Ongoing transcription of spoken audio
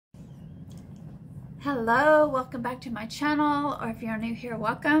Hello, welcome back to my channel, or if you're new here,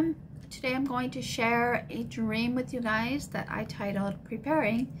 welcome. Today I'm going to share a dream with you guys that I titled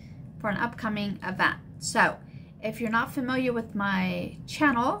Preparing for an Upcoming Event. So, if you're not familiar with my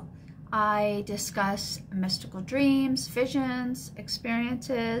channel, I discuss mystical dreams, visions,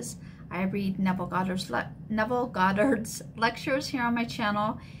 experiences. I read Neville Goddard's lectures here on my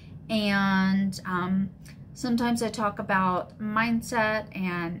channel, and sometimes I talk about mindset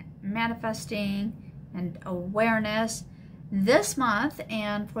and manifesting and awareness. This month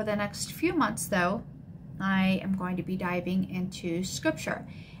and for the next few months though, I am going to be diving into scripture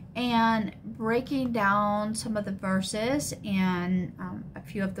and breaking down some of the verses and a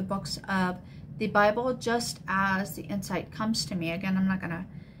few of the books of the Bible just as the insight comes to me. Again, I'm not going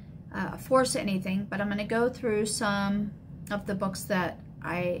to force anything, but I'm going to go through some of the books that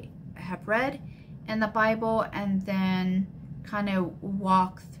I have read in the Bible and then kind of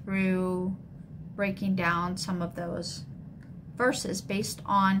walk through breaking down some of those verses based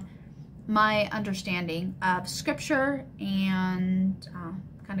on my understanding of scripture and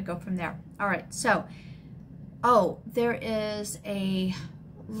kind of go from there. All right, so there is a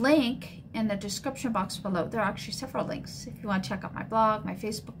link in the description box below. There are actually several links if you want to check out my blog, my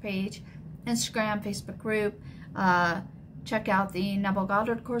Facebook page, Instagram, Facebook group. Check out the Neville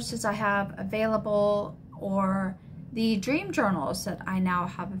Goddard courses I have available, or the dream journals that I now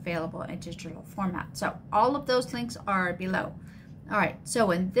have available in digital format. So all of those links are below. All right,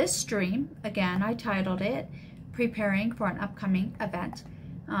 so in this dream, again, I titled it Preparing for an Upcoming Event.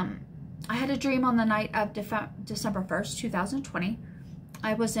 I had a dream on the night of December 1st, 2020.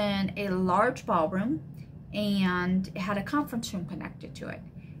 I was in a large ballroom and it had a conference room connected to it.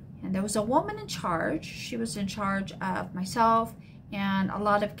 And there was a woman in charge. She was in charge of myself and a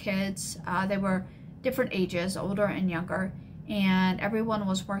lot of kids. They were different ages, older and younger, and everyone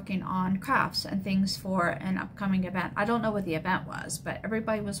was working on crafts and things for an upcoming event. I don't know what the event was, but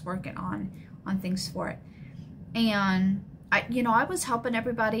everybody was working on things for it. And I was helping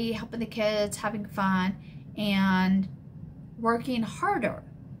everybody, helping the kids, having fun, and working harder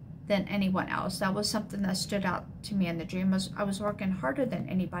than anyone else. That was something that stood out to me in the dream. I was working harder than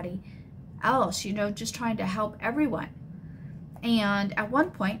anybody else, just trying to help everyone. And at one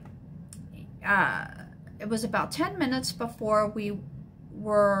point, it was about 10 minutes before we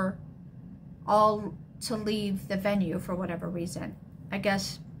were all to leave the venue for whatever reason. I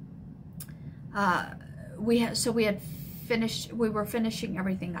guess we were finishing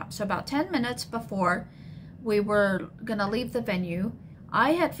everything up. So about 10 minutes before we were gonna leave the venue,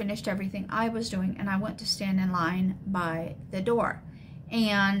 I had finished everything I was doing and I went to stand in line by the door.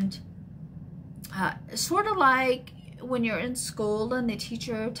 And sort of like when you're in school and the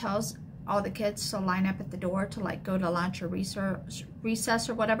teacher tells all the kids to line up at the door to go to lunch or recess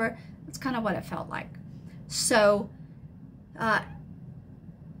or whatever, that's kind of what it felt like. So I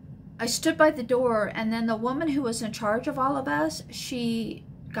stood by the door, and then the woman who was in charge of all of us, she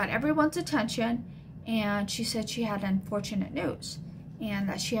got everyone's attention, and she said she had unfortunate news and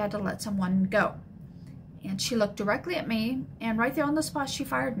that she had to let someone go. And she looked directly at me, and right there on the spot she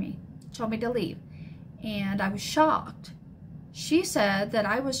fired me, told me to leave. And I was shocked. She said that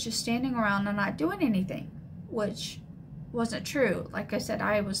I was just standing around and not doing anything, which wasn't true. Like I said,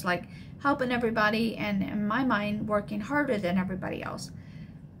 I was helping everybody and in my mind working harder than everybody else.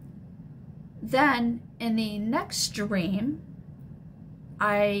 Then in the next dream,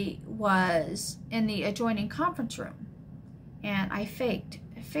 I was in the adjoining conference room and I faked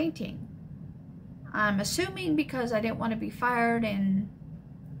fainting. I'm assuming because I didn't want to be fired and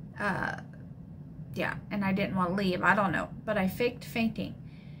and I didn't want to leave. I don't know, but I faked fainting.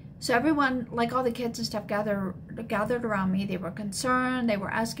 So everyone, all the kids and stuff, gathered around me. They were concerned. They were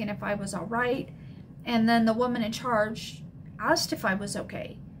asking if I was all right. And then the woman in charge asked if I was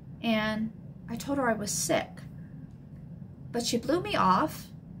okay. And I told her I was sick. But she blew me off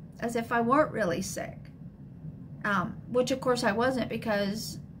as if I weren't really sick. Which of course I wasn't,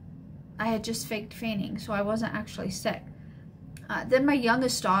 because I had just faked fainting, so I wasn't actually sick. Then my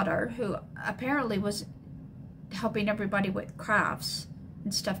youngest daughter, who apparently was helping everybody with crafts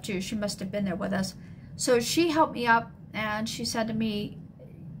and stuff too, she must have been there with us. So she helped me up and she said to me,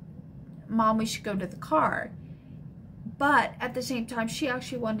 "Mom, we should go to the car." But at the same time, she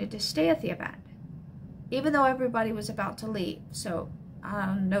actually wanted to stay at the event, even though everybody was about to leave. So I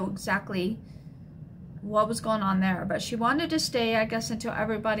don't know exactly what was going on there, but she wanted to stay, I guess, until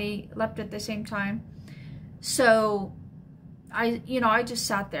everybody left at the same time. So I just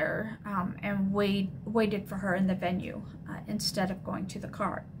sat there and waited for her in the venue instead of going to the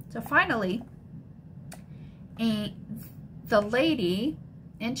car. So finally, the lady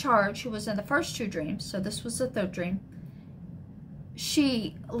in charge, who was in the first 2 dreams, so this was the 3rd dream,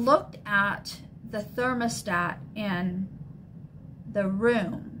 she looked at the thermostat in the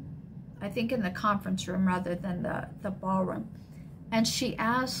room, I think in the conference room rather than the ballroom, and she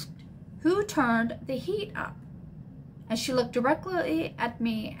asked, who turned the heat up? And she looked directly at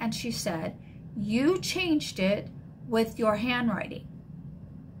me and she said, you changed it with your handwriting.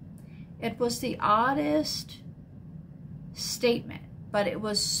 It was the oddest statement, but it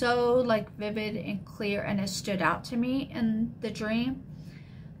was so like vivid and clear, and it stood out to me in the dream.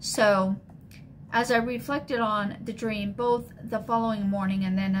 So as I reflected on the dream, both the following morning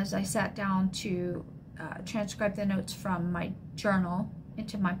and then as I sat down to transcribe the notes from my journal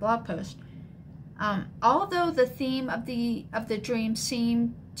into my blog post, although the theme of the dream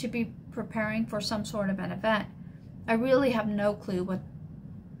seemed to be preparing for some sort of an event, I really have no clue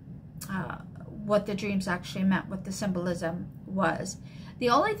what the dreams actually meant, what the symbolism was. The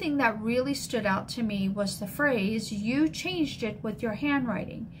only thing that really stood out to me was the phrase, you changed it with your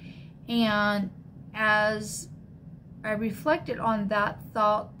handwriting. And as I reflected on that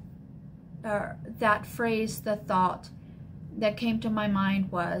thought, that phrase, the thought that came to my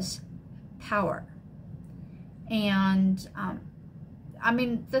mind was power. And I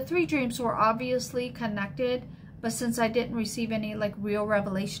mean, the 3 dreams were obviously connected, but since I didn't receive any like real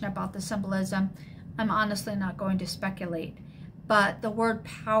revelation about the symbolism, I'm honestly not going to speculate. But the word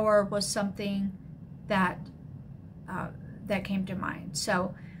power was something that that came to mind.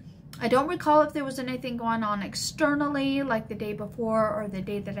 So I don't recall if there was anything going on externally, like the day before or the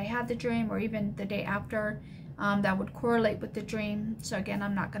day that I had the dream, or even the day after, that would correlate with the dream. So again,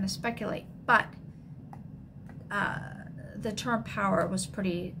 I'm not going to speculate. But the term power was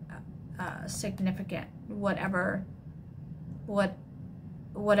pretty significant, whatever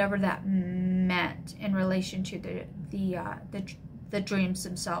that meant in relation to the dreams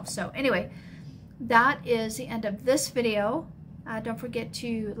themselves. So anyway, that is the end of this video. Don't forget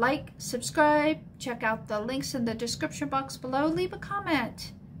to like, subscribe, check out the links in the description box below, leave a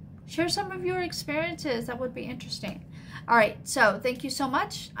comment, share some of your experiences. That would be interesting. All right, so thank you so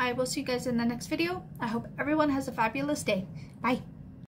much. I will see you guys in the next video. I hope everyone has a fabulous day. Bye.